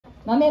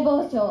豆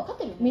某所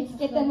見つ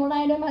けても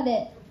らえるま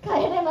で帰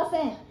れま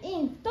せん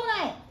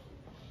inTONAi。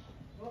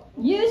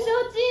優勝チー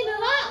ム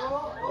は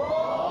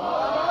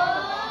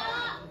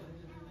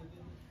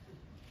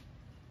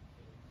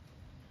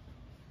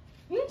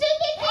んちゅぴ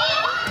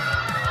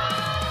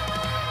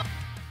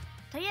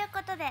というこ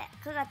とで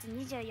9月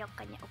24日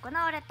に行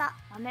われた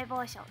豆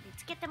某所見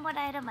つけても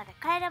らえるまで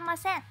帰れま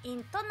せん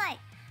inTONAi。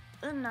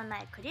運のな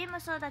いクリーム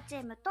ソーダチ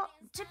ームとん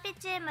ちゅぴ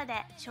チーム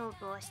で勝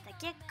負をした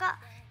結果、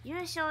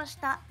優勝し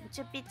たん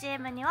ちゅぴチー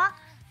ムには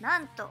な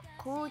んと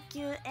高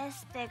級エ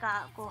ステ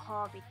がご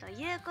褒美と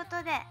いうこ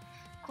とで、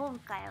今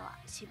回は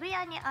渋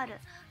谷にあ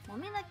るも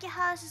みの気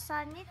ハウス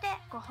さんにて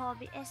ご褒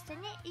美エステ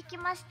に行き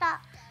まし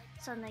た。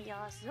その様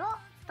子をどうぞ。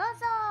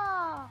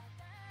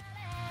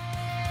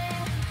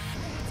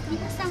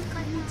皆さんこ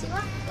んにち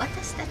は。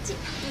私たち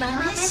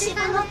豆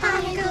柴の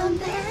大群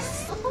で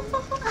す。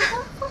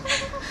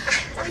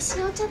美味し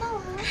いお茶だ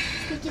わ。素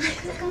敵な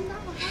空間だ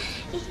わ。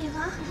いい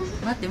わ。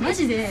待ってマ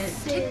ジで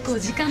結構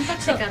時間経っ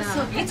てから、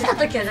いつの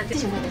時はだって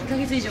1ヶ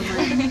月以上前。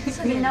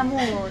みんなもう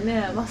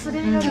ね忘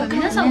れる。今日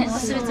皆さんも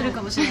忘れてる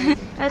かもしれない。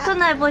都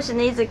内某所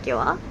のいずき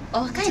は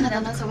若いので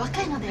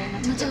若いので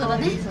後ほど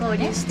ね合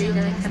流してい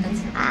ただく形で。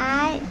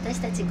はい。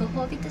私たちご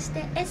褒美とし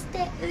てエス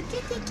テ受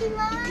けてき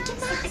ます。行っ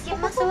てき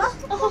ますわ。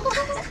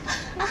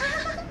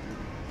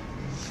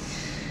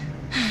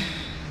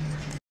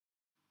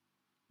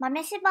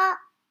豆柴。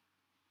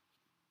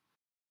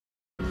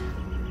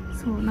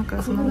そうなん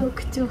かその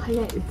口調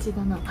早いうち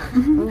だな。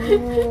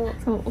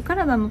そうお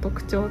体の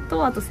特徴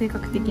とあと性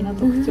格的な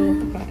特徴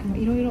とか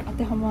いろいろ当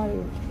てはまる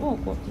を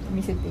こうちょっと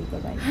見せていた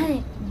だいてい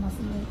ますね。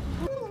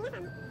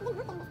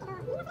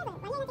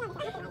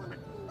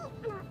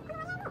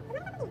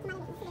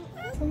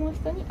その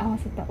人に合わ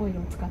せたオイル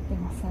を使って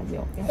マッサージ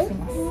をやって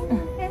ます。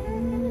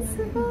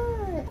すごい。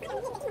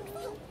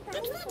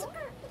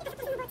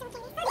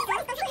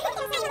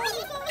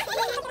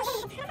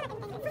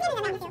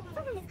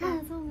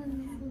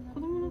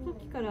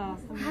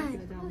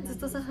ずっ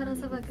とサハラ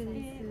砂漠です。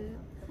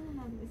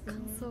乾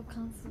燥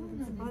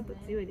あと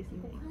強いです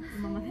ね。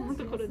今までの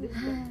ところですと。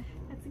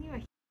次は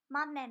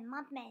豆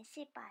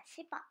しば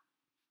しば。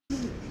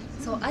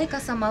そう愛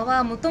花様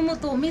はもとも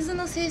とお水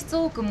の性質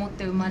を多く持っ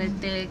て生まれ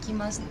てき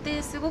まし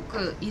て、すご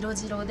く色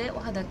白でお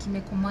肌き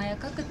め細や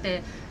かく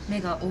て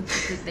目が大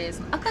きくて、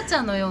その赤ち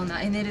ゃんのよう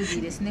なエネルギ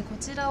ーですね、こ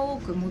ちらを多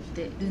く持っ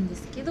てるんで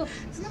すけど、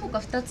その他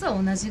2つ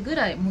は同じぐ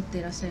らい持って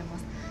いらっしゃいま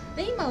す。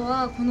で今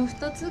はこの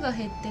2つが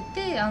減って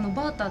て、バ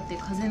ータってい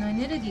う風のエ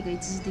ネルギーが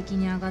一時的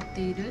に上がっ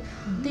ている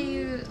って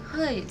いう、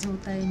状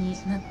態に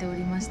なってお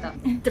りました。で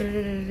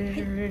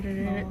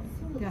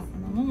は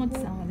ももち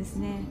さんはです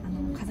ね、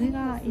風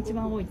が一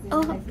番多いタ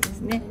イプで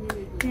すね。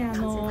で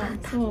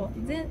そう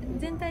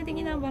全体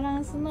的なバラ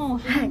ンスの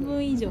半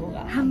分以上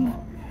が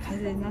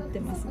風になっ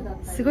てます。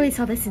すごい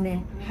差です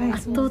ね。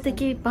圧倒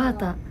的バー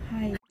タ。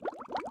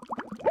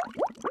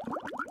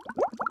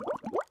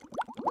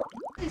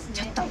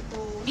ちょっと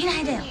見な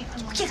いでよ。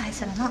お着替え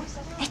するの。エ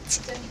ッチ。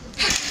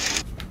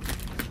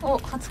お、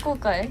初公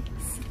開。すっ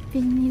ぴ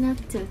んになっ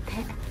ちゃう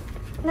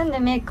手。なんで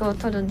メイクを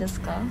取るんで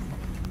すか？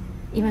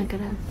今から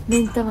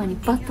目ん玉に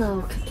バター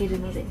をかける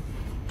ので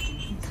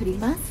取り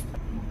ます。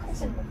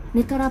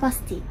ネトラバ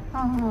スティ。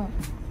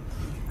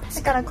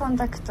だからコン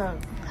タクト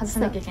外さ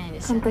なきゃいけない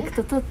ですよね。コンタク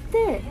ト取っ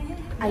て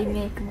アイ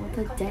メイクも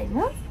取っちゃい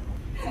ます。い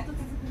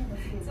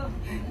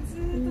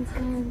い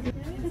感じ。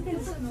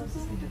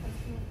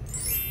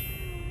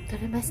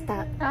取れまし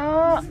た。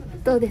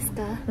どうです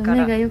か？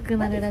目が良く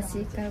なるら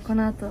しいから、こ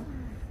の後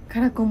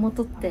カラコンも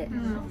取って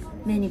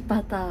目に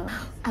バターを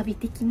浴び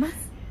てきます。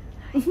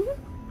恥ず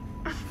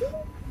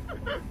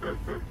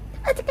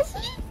かしい。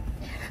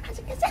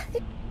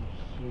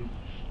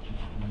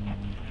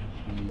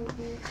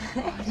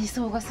理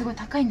想がすごい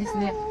高いんです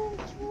ね。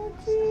気持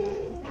ちい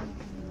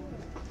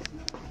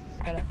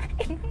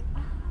い。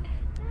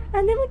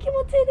でも気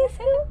持ちいいで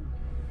すよ。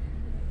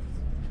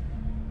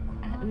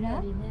裏？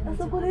あ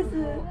そこです。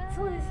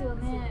そうですよ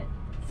ね。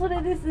そ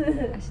れです。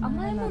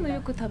甘いもの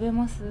よく食べ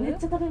ます？めっ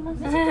ちゃ食べま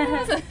す。めっ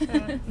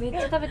ち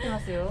ゃ食べてま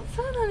すよ。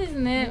そうなんです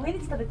ね。毎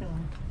日食べてます。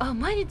あ、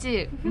毎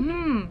日。う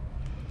ん。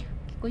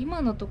結構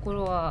今のとこ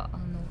ろは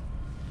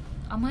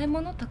甘い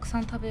ものたくさ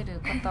ん食べる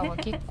方は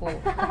結構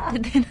出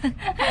てない。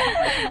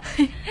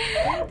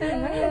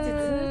毎日ずっ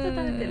と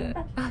食べてる。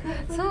あ、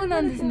そう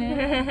なんです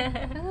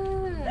ね。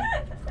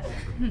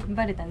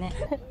バレたね。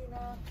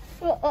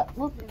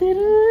乗って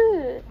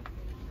る。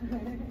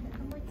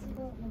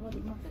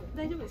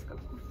大丈夫ですか？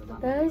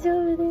大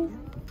丈夫です。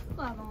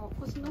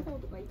腰の方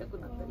とか痛く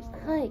なったりして。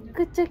はい、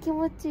ぐっちゃ気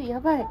持ちいい。や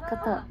ばい、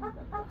肩。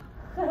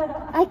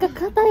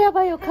肩や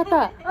ばいよ、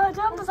肩。ジ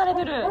ャンプされ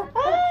てる。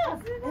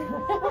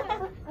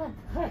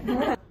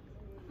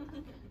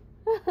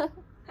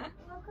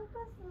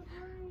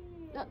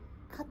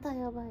肩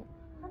やばい。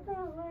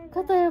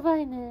肩やば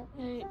いね。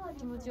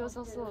気持ちよ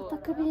さそう。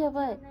肩首や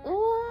ばい。うわ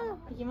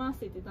行きますっ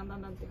て言ってだんだん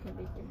って踏ん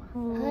でいってます。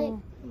はい。で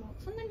も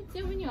そんなに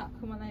強めには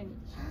踏まないように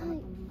しようかなと思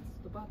います。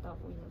ちょっとバーター多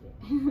いので。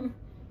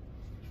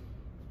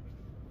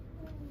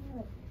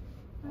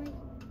は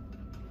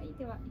い。はい、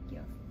では息を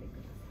吸って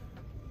くださ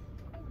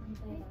い。はい、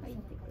吐い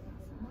てくださ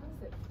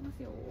い。いきま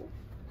すよ。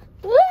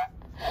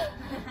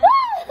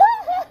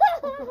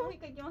もう一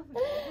回いきますね。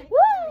息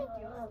を吸っ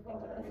てくださ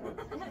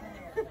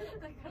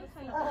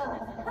い。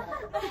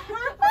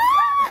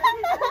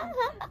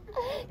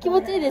気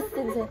持ちいいです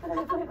先生。どうし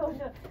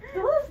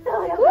た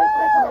の？や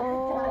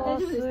ば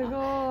い。すごい。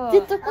ジェ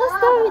ットコース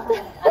ターみたい。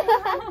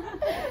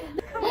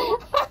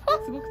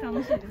すごく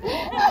楽しいですね。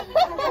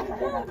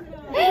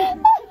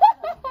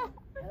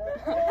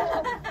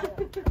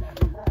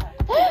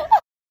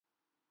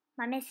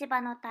豆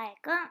柴の大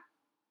群。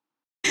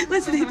マ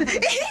ジで痛い。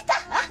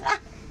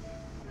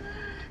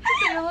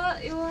弱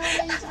いに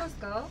します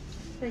か？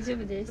大丈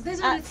夫です。大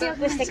丈夫です。強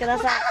くしてくだ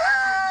さい。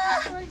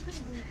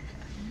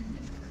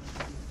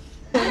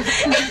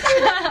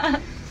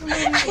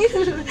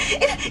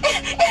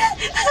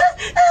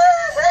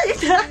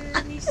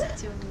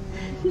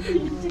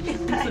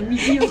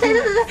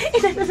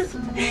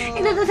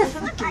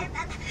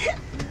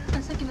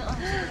さっきの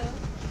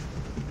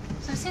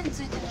それ線つ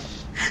いてる。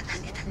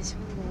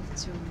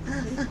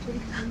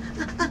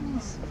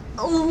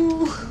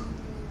おお。あ、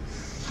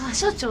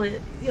小腸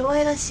弱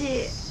いらしい。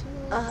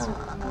腸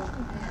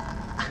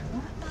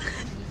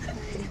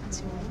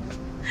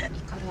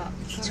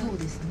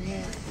です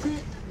ね。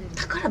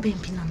だから便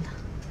秘なんだ。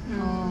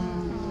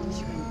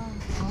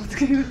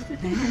作りますね。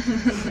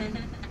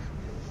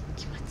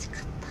気持ちか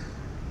っ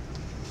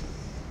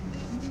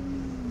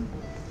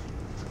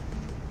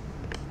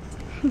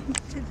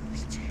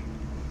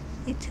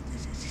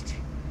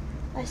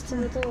た。足つ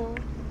むどう？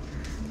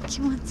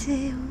気持ち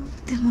いいよ。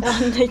でもあ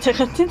んな痛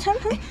がってたの？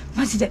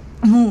マジで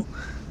もう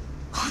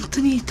本当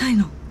に痛い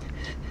の。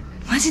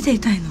マジで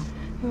痛いの。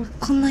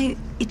こんな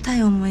痛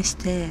い思いし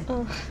て、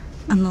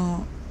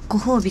ご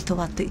褒美と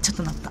はってちょっ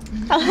となった。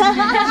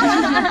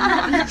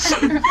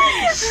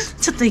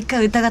ちょっと一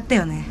回疑った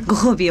よね。ご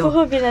褒美を。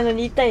ご褒美なの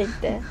に痛いっ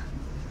て。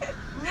お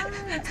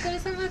疲れ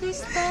様で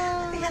し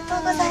た。ありがとう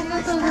ございま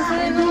した。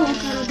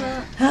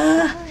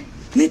あ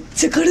ー、めっ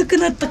ちゃ軽く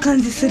なった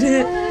感じす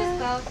る。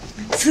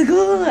す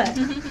ごい。め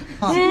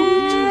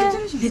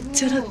っ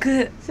ちゃ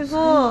楽。す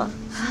ごい。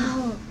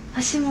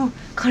足も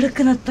軽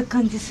くなった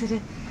感じする。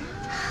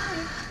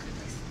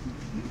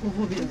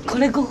こ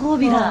れご褒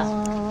美だ。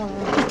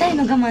痛い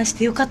の我慢し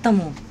てよかった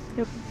もん。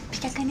美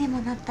脚にも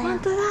なったよ。本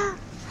当だ。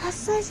8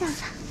歳じゃん。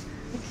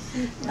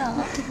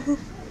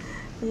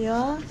いい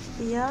よ、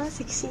いいよ、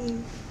セクシー。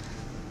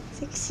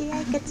セクシー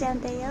愛花ちゃん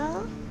だ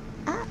よ。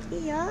あ、い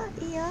いよ、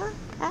いいよ。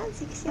あ、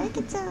セクシー愛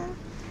花ちゃん。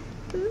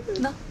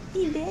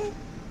いいね。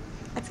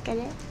お疲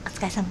れ。お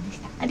疲れ様でし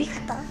た。ありがと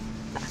う。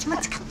気持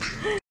ちかった。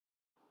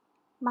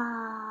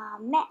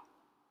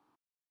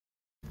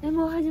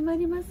もう始ま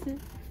ります。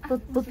お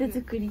手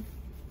作り。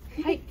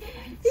はい。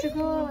す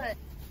ごい。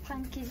パ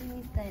ン生地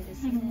みたいで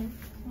すね。そう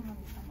な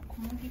んです。小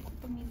麦粉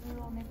と水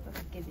を練っただ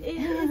けで。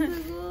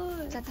す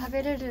ごい。じゃあ食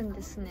べれるん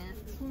ですね。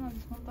そうなん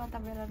です。本当は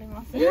食べられ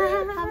ます。食べた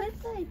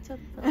いちょっ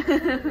と。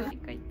一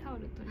回タオ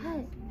ル取ります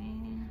ね。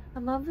あ、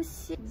眩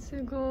しい。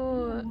す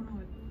ごい。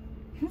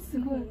す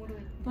ごい。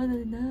まだ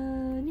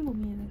何も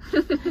見えない。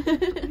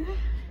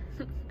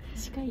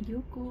視界良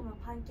好。今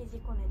パン生地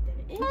こねて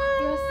る。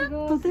す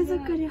ごい。と手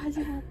作り始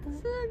まった。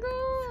すご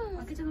い。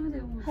開けちゃダメだ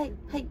よ。はい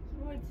はい。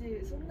マジ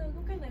そんな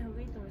動かない方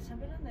がいいと思う。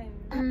喋らないよ。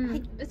は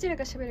い。うちら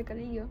が喋るか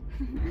らいいよ。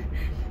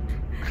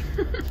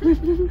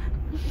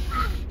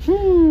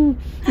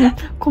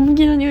小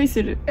麦の匂い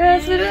する。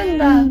するん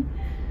だ。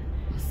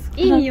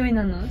いい匂い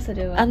なの？そ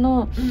れは。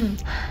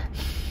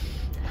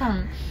パ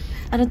ン。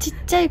ちっ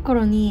ちゃい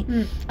頃に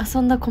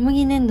遊んだ小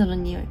麦粘土の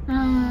匂い。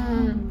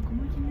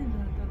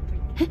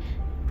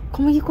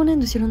小麦粉粘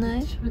土知らな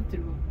い？喋って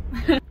るわ。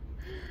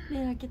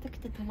ね、開けたく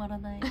て止まら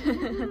ない。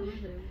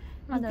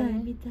まだ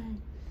ね。見たい。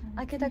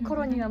開けた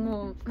頃には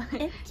もう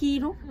黄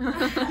色？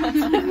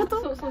そ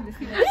うで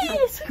すね。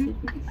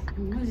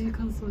マジ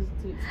乾燥し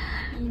てる。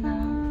いいな。は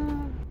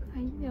い、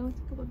では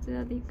こち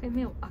らで一回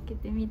目を開け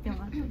てみても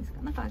らっていいです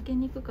か？なんか開け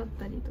にくかっ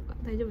たりとか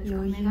大丈夫ですか？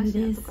目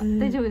頭とか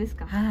大丈夫です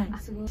か？はい。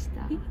すごいし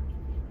た。動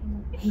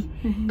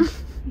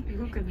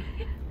くね。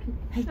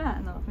はい。じ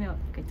ゃあ目を一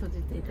回閉じ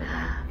ていただ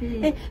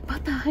いて。バ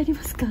ター入り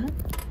ますか？はい。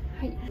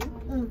開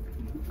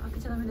け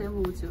ちゃダメだよ、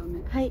もううちは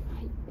ね。はい。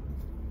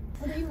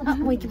あ、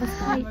もう行きます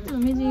か？はい。ちょっと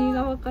目地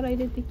側から入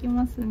れていき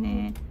ます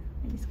ね。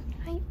いいですかね。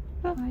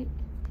はい。はい。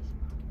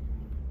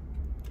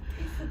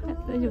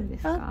大丈夫で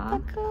すか？あ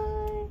ったかい。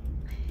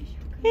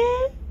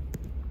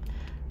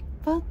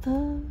バタ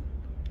ー。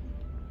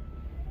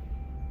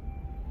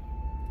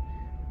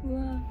う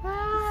わ。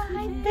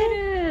入って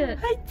る。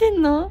入って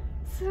んの？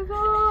すご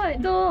い。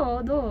ど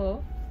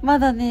う？ま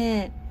だ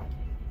ね、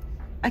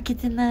開け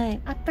てない。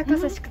あったか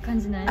さしか感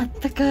じない。あっ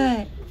たか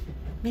い。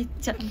めっ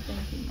ちゃ。いただき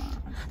ます。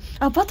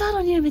あ、バター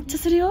の匂いめっちゃ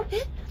するよ。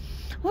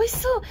美味し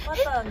そう。バ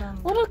ターなん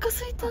だ。お腹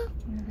空いた。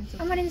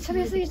あまり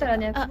喋りすぎたら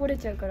ね、こぼれ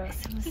ちゃうから。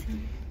すいません。すい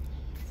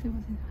ません。こ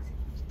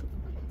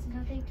ち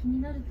らで気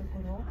になるとこ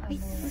ろ。はい。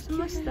そうし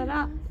ました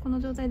ら、この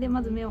状態で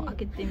まず目を開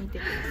けてみて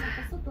くださ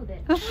い。外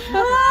で。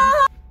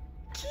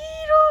黄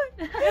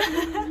色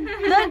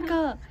い。なん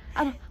か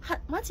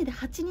マジで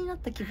蜂になっ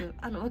た気分。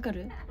わか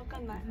る？わか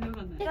んない。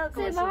そ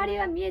れ周り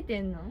は見えて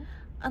んの？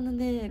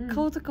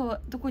顔とかは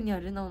どこにあ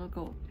る？なおの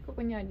顔。こ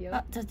こにある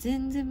よ。じゃあ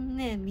全然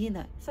ね見え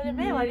ない。それ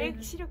目悪い、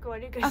視力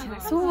悪いからじゃな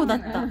い。そうだ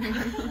った。もし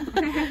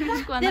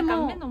くはなん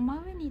か目の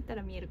真上に行った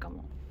ら見えるか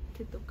も。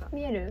手とか。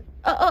見える？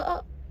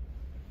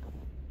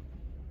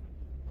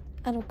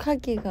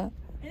影が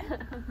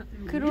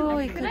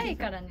黒い暗い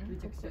からね。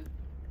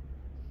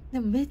で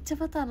もめっちゃ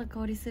バターの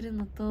香りする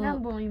のと。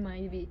何本今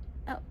指？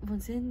もう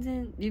全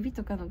然指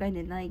とかの概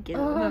念ないけど。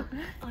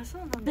そ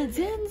うなんだ。全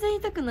然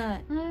痛くな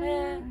い。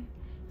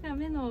じゃあ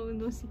目の運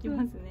動してき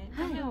ますね。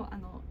目を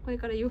これ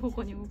から言う方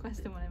向に動か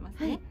してもらいま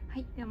すね。は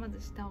い。ではま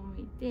ず下を向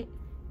いて、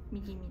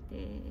右見て、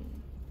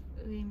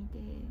上見て、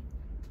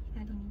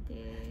左見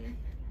て、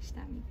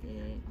下見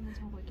て、同じ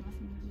方向行きます。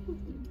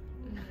右、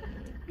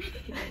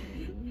上、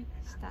左、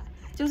下。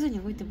上手に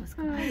動いてます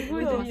か？動いて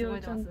ま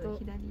す。ちゃんと。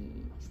左、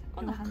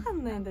下。わか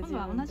んないんだ。今度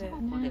は同じ方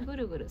向でぐ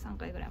るぐる3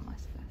回ぐらい回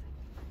してください。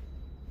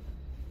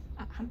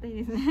反対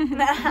ですね。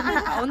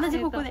同じ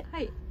方向で。は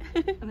い。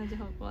同じ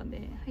方向で。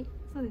はい。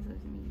そうです。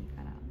右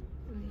から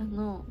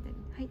上。は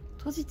い。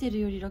閉じてる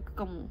より楽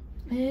かも。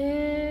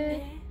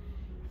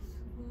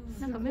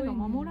なんか目が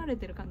守られ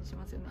てる感じし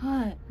ますよね。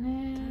はい。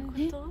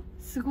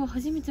すごい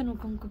初めての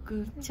感覚。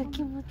めっちゃ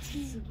気持ち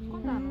いい。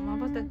今度は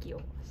瞬きを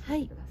してくださ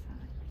い。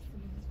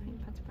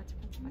パチパチ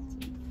パチパ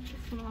チ。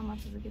そのまま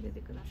続けて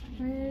てくださ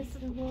いね。す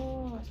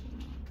ご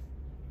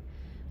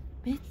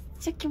い。めっ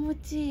ちゃ気持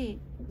ちいい。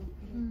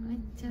めっ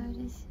ちゃ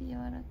嬉しい。柔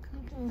らかい。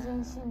全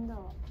身だ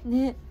わ。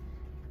ね。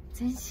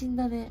全身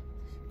だね。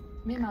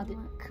目まで。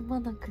くま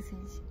なく全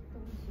身。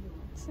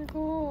す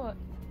ごい。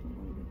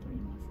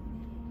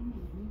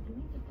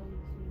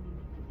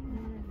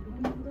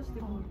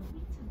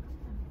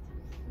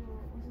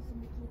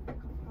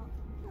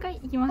一回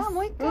いきます。も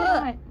う一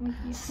回。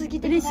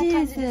嬉しい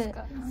です。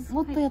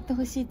もっとやって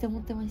ほしいって思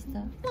ってまし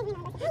た。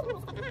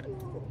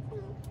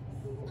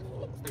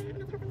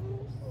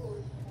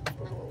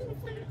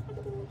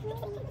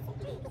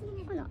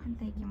反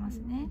対いきます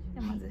ね。じ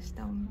ゃあまず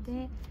下を見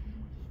て、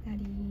左、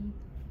上、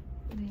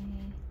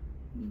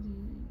右、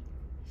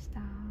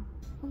下。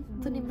本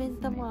当に目ん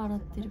玉洗っ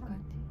てる感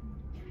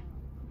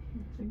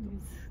じ。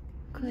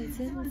これ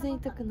全然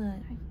痛くな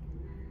い。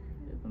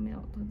目を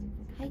閉じて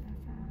ください。は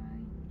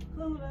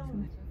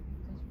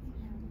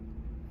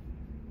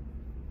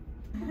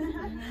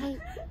い。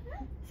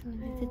すごい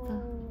寝てた。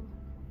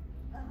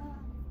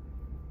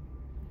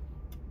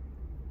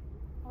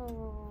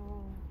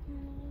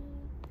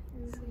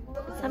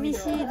寂しい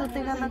土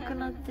手がなく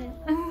なって。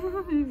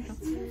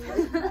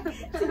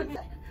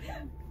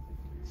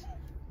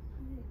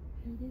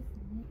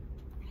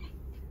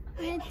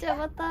めっちゃ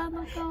バター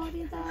の香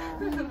りだ。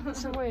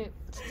すごい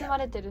包ま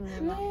れてるね。め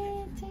っ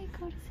ちゃいい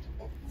香りす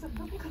る。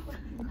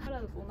カ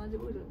ラーと同じ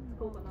オイル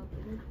使おうかなと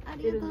思あっ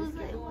てるりがとうんご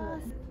ですけど。ざい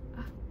ます。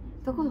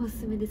どこがおす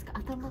すめですか？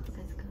頭とか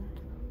ですか？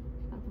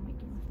頭い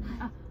きますね。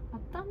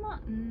頭、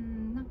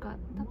なんか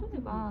例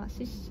えば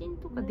湿疹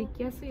とかで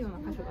きやすいような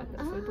箇所があった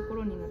らそういうとこ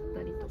ろに塗っ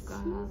たりとか、あ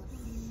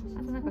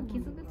となんか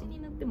傷口に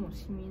塗っても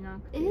染みな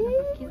くて、なんか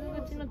傷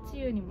口の治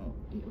癒にも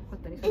良かっ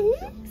たりするんで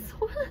すよ。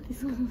そうなんで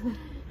すか？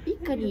一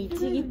家に一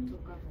義。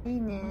い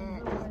いね。ヘ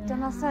ッド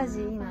マッサー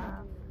ジいい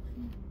な。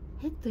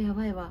ヘッドや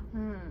ばいわ。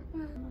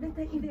大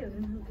体いるよ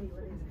ね。なんか言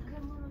われる。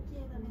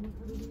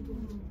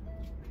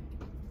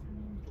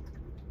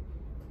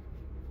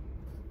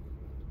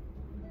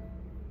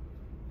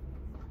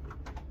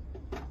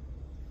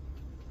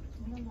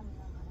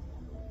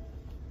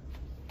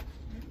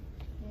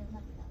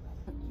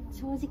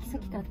正直さっ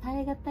きから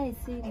耐え難い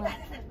睡魔と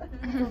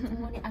と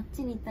もにあっ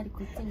ちに行ったり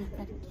こっちに行っ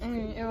たり。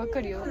わ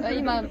かるよ。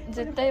今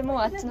絶対も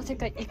うあっちの世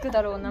界行く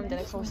だろうなみたい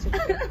な顔して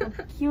る。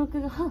記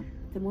憶がはっ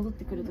って戻っ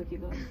てくる時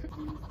が。どっ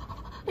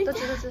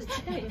ち。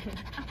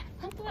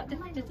本当は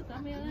じゃちょっとあ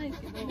んまりやらないで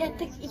すけど。やっ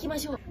ていきま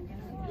しょう。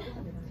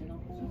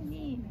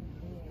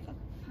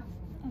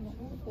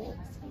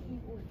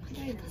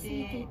開い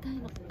て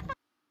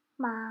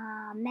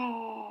豆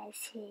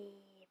柴。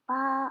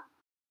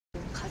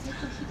風と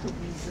火と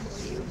水っ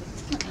ていう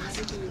2つのエネ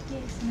ルギ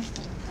ーでその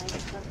人の体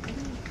質だったり、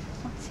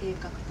性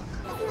格とか。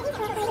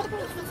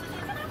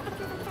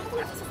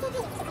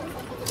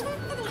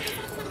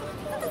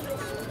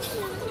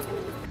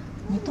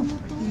もともと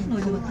の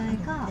状態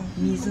が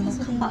水の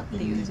カバって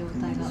いう状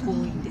態が多い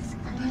んです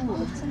けど、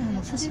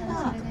それ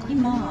が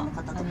今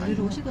いろい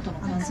ろお仕事の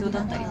環境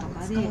だったりと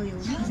かで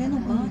風の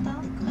バータ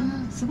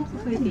ーがすごく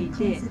増えてい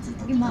て、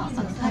今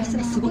体質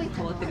がすごく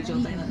変わってる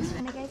状態なんで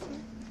すね。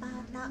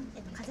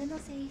風の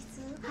性質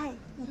の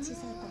小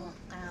さい頃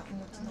からお持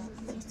ちの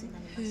性質にな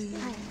りまして、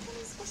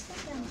少しだ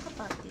けカ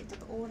パっていうちょっ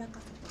とおおらか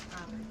さと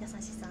か優し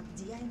さ、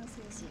慈愛の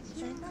精神み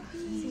たいな性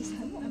質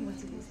もお持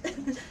ちです。で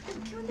も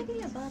基本的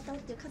にはバータ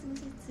ーっていう風の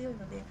性質強い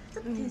ので、ち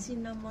ょっと天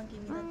真爛漫気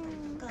味だったり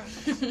とか、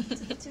ちょっ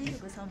と注意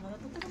力散漫な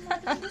ところもあ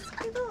るんです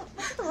けど、ちょ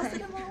っと忘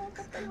れ物多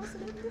かったりもす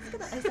るんですけ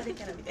ど、愛され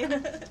キャラみたいな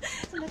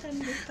そんな感じ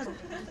です。家族の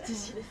自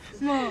信で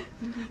す。もう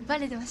バ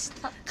レてまし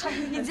た。完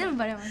全に全部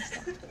バレまし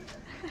た。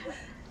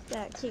じ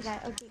ゃあお着替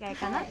え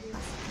かな。ありがとうご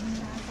ざ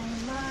い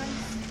ま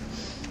す。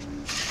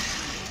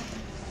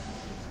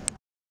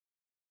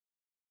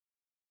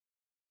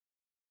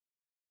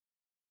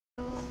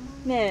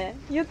ねえ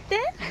言って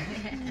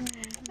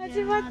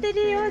始まって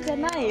るよじゃ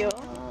ないよ。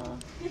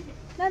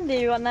なんで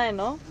言わない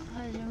の？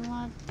始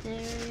まってる。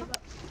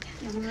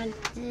始まって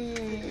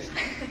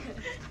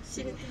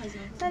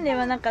なんで言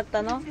わなかっ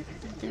たの？と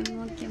て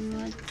も気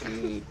持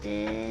ちいい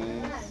です。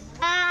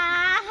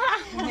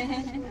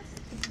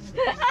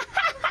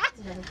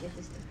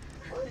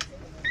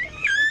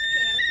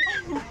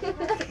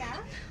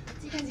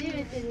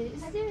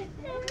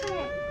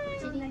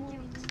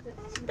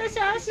私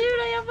足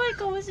裏やばい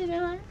かもしれ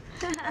ない。や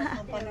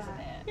ば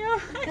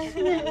いで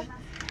すね。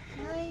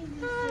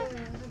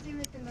初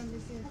めてなんで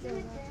すよ。今日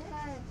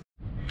は。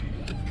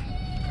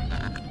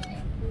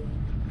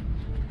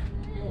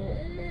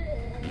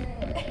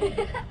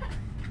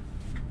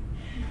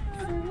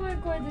すごい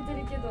声出て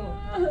るけど。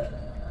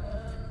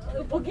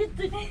ポケッ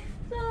トに。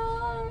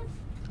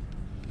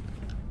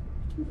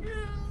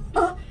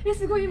あ、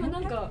すごい今な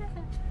んか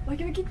バ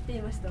キバキって言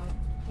いました。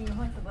言い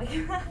ましたバキ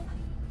バ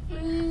キ。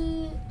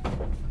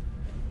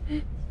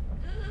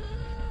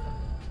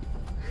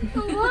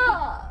う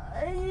わ。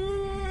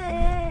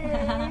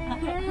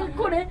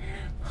これ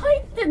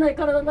入ってない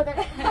体の中に。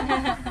大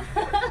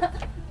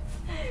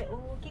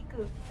き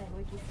く最後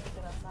息してく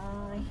ださ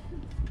い。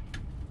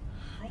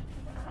はい。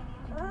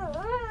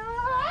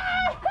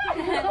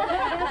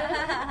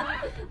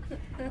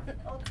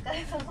お疲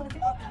れ様でし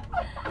た。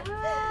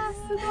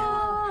すごい。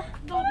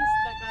どうでし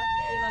たか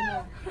今の。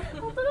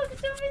アトラク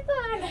ションみた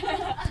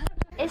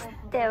い。エス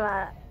テ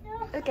は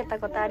受けた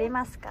ことあり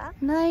ますか？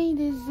ない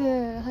で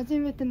す。初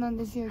めてなん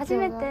ですよ。初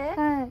めて？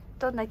はい。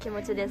どんな気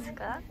持ちです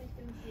か？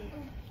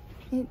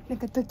なん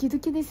かドキド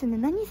キですね。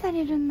何さ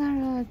れるんだ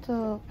ろう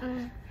と。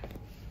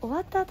終わ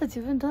った後自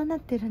分どうなっ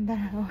てるんだ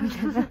ろうみ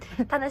たいな。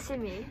楽し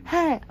み？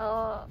はい。お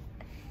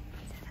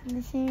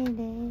楽しみ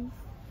です。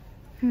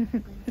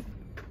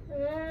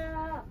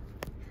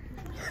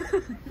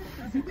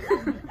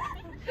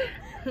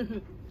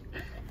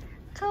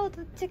顔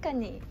どっちか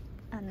に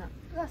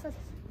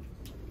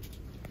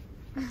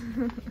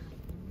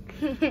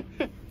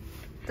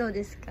どう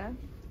ですか？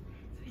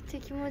めっちゃ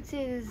気持ち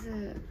いいです。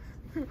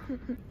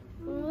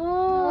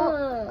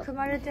踏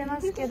まれてま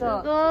すけ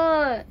ど。すごい。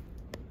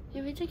い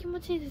やめっちゃ気持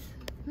ちいいです。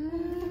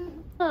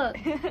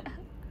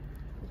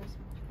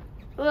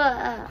う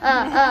わ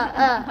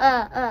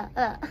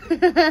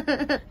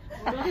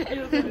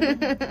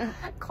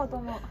子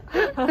供。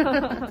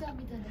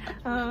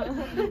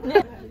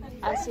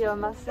足を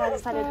マッサー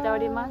ジされてお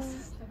りま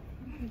す。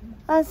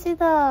足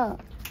だ。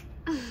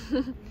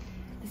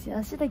私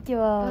足だけ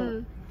は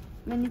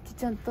毎日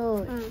ちゃんと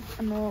お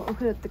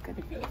風呂とか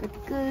でグ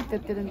ーってや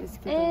ってるんです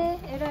けど。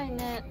偉い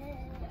ね。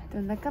で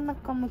もなかな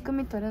かむく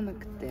み取れな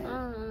くて、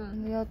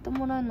やって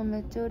もらうのめ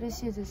っちゃ嬉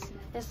しいです。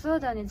そ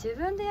うだね。自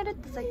分でやるっ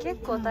てさ結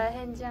構大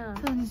変じゃん。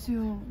そうです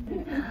よ。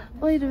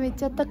オイルめっ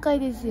ちゃ高い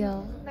です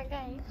よ。高い？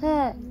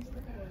はい。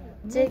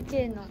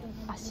JK の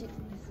足。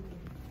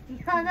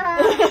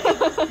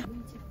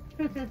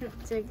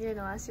JK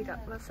の足が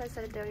マッサージ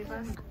されており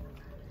ます。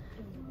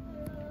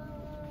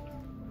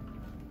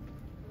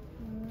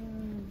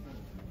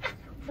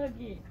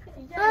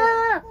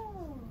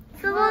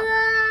すごい。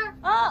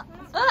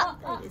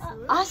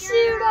足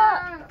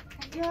裏。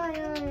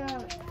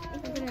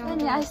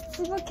何？足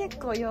つぼ結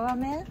構弱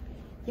め？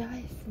やば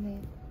いです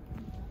ね。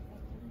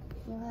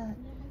やばい。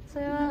そ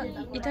れは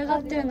痛が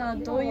ってるのは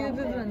どういう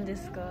部分で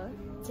すか？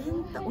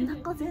お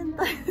腹全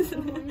体です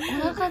ね。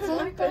お腹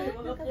全体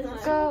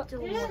が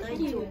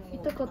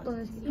痛かったん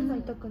ですけど今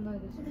痛くない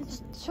で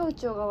す。小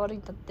腸が悪い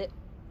んだって。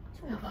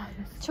やばい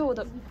です。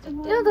腸だ。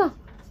やだ。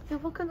や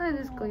ばくない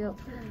ですか？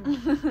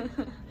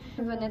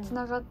今ね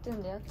繋がって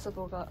んだよ。ツ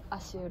ボが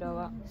足裏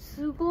は。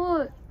す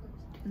ごい。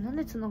なん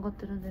で繋がっ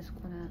てるんですか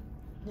ね。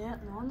ね、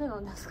なんでな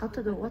んですか。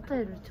後で終わった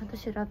らちゃんと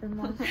調べ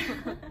ます。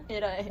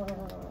偉い。どこ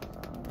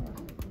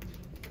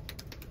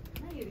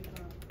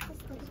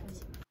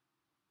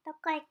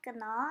行く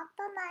の？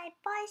都内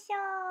某所。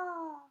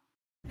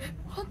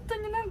本当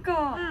になん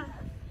か、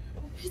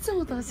いつ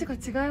もと足が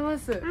違いま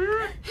す。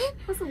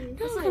細い？めっ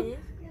ちゃ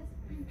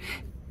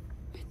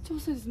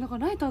細いです。なんか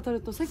ライト当たる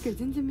とさっきより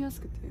全然見や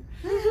すくて。や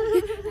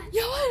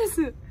ばいで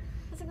す。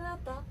細くなっ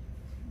た？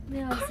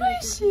暗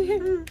いし。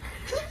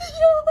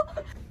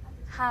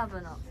ハーブ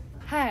の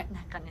はい。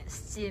なんかね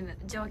スチーム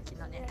蒸気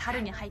のね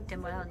樽に入って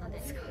もらうの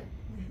で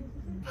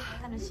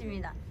楽し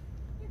みだ。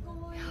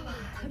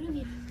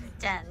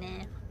じゃあ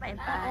ねバイ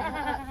バイ。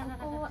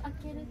ここを開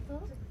ける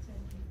と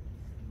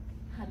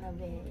花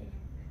火。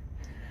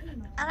なん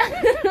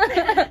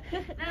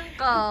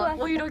か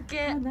お色気。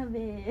花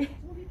火。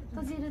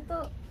閉じると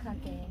カー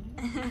テン。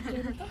開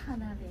けると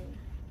花火。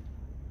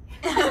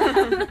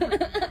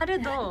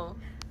樽どう？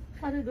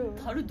樽どう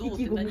っ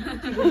て何？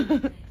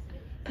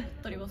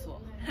取りますわ。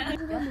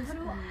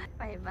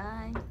バイ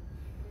バイ。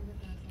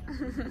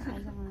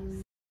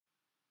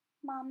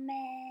豆。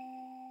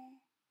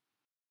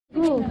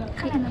お、夫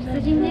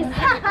人です。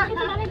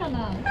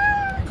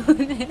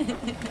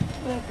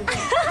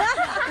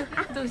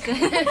どうしてど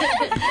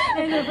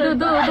うやっ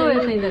たら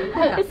いいんだろう。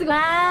わ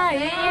あ、いい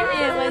見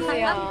えます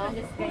よ。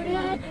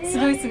す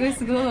ごいすごい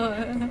すご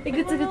い。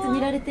グツグツ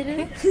煮られて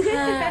る。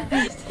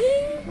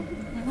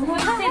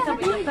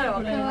か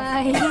わ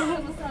いい。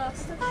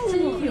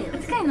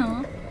近い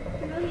の？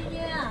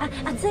あ、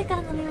暑いか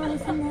ら飲み物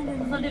さん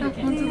なる。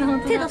本当だ本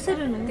当だ。手出せ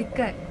るの？でっ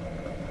かい。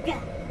出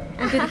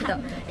てきた。飲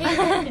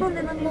ん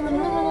で。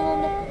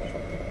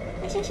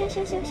よしよしよし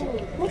よしよし。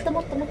もっと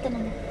もっともっと飲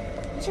んで。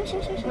よしよし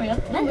よしよし。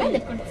なんで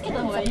これつけ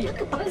た方がいい？パ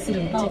クパクす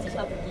るの。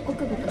ご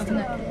くごくして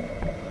ない。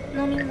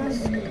飲みま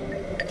す。く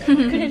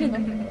れるの？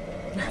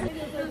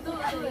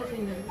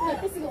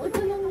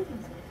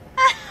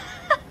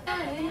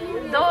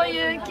どう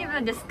いう気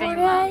分ですか今？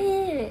これはいい。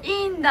い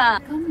いん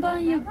だ。岩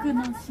盤浴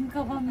の進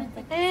化版みた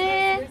い。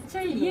めっち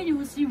ゃいい。家に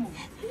欲しいもん。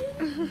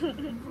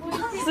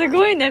す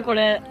ごいねこ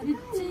れ。めっ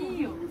ちゃい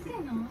いよ。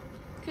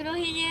黒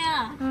ひげ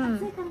や。うん。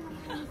刺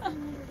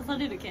さ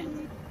れる剣。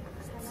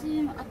スチ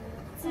ーム熱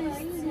いし。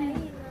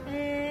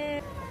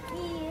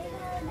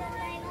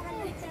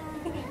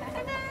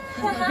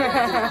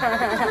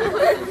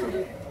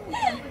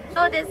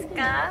どうです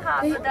か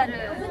ハーブダル？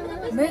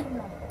めっ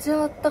ち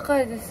ゃあった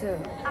かいです。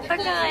あった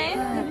かい？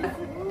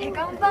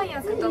岩盤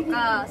浴と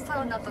かサ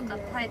ウナとか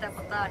入った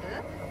ことある？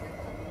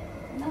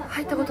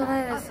入ったことな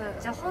いです。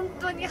じゃあ本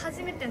当に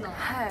初めての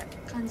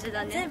感じ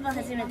だね。全部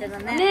初めてだ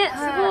ね。ね、す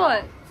ご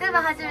い。全部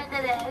初め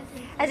てです。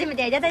初め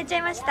ていただいちゃ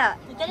いました。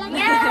いただきま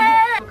す。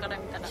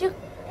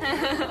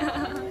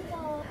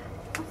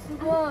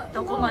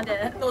どこま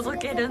で覗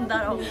けるん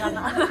だろうか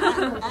な。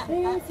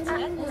見えち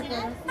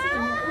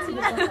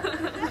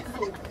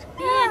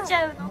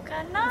ゃうの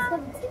かな。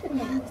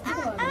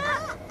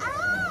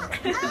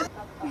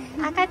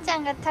赤ちゃ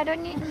んが樽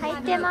に入っ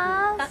て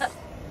ます。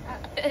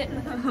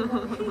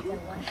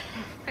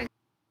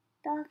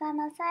動画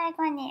の最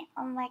後に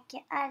おま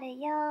けある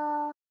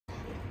よ。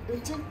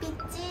んちゅぴチ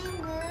ー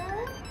ム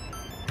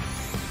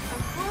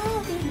ご褒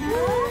美の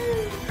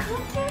高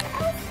級ア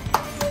イス。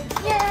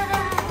イエーイ。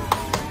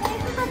という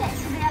ことで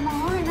渋谷のも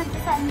みの木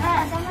さんにお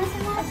邪魔し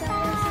ました。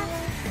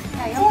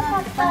よか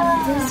った。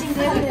全身で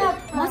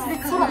マジで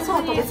空飛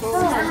べそう。マ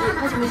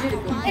ジ無重力。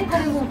これ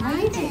もう毎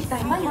日行きた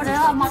い。これ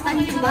はまた日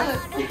だ。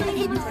本当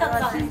に楽しかっ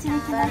た。一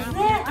日だね。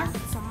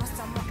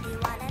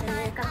と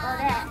いうこと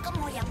で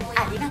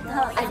ありがとうご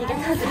ざい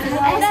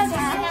まし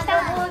た。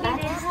ご褒美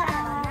でした。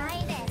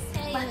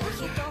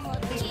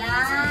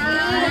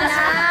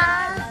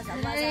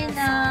いいな。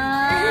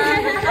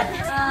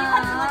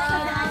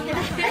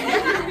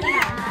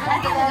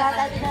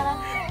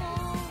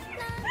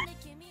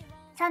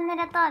チャンネル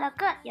登録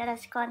よろ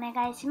しくお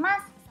願いしま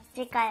す。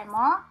次回も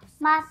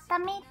また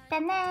見て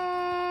ね。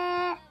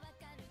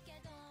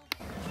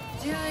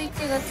11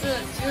月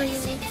12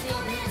日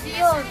日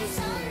曜日に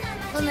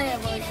都内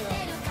某所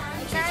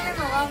2回目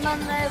のワンマン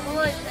ライブ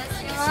をいた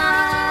しま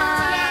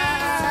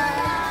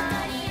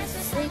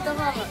す。スイートホ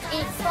ーム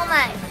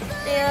inTONAiっ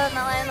ていう名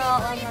前のワ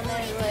ンマンラ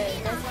イブをい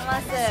たしま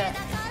す。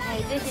は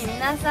い、ぜひ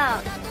皆さ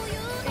ん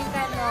前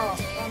回のワ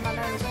ンマンラ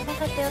イブ見な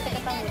かったよって方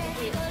もぜ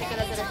ひ来てく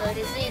ださると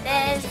嬉しいで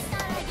す。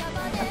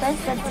私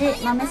た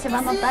ち豆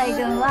柴の大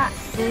群は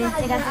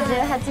11月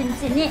18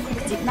日に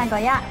名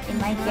古屋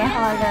今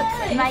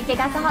池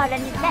ガスホール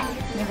にて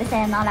2部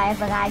制のライ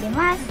ブがあり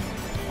ます。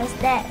そし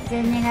て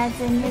12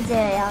月24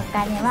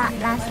日には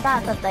ラスタ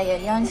ートという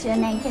4周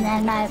年記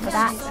念ライブ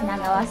が品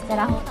川ステ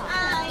ラホ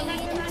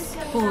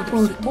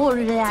ー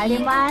ルであり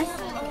ます。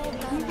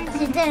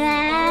知って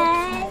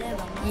ね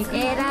ー。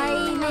えらい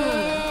ね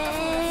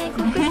ー。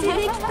告知で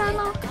きた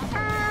の。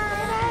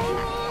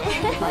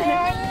これ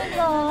はいいぞ。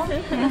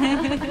真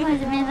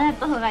面目になっ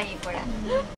た方がいいこれ。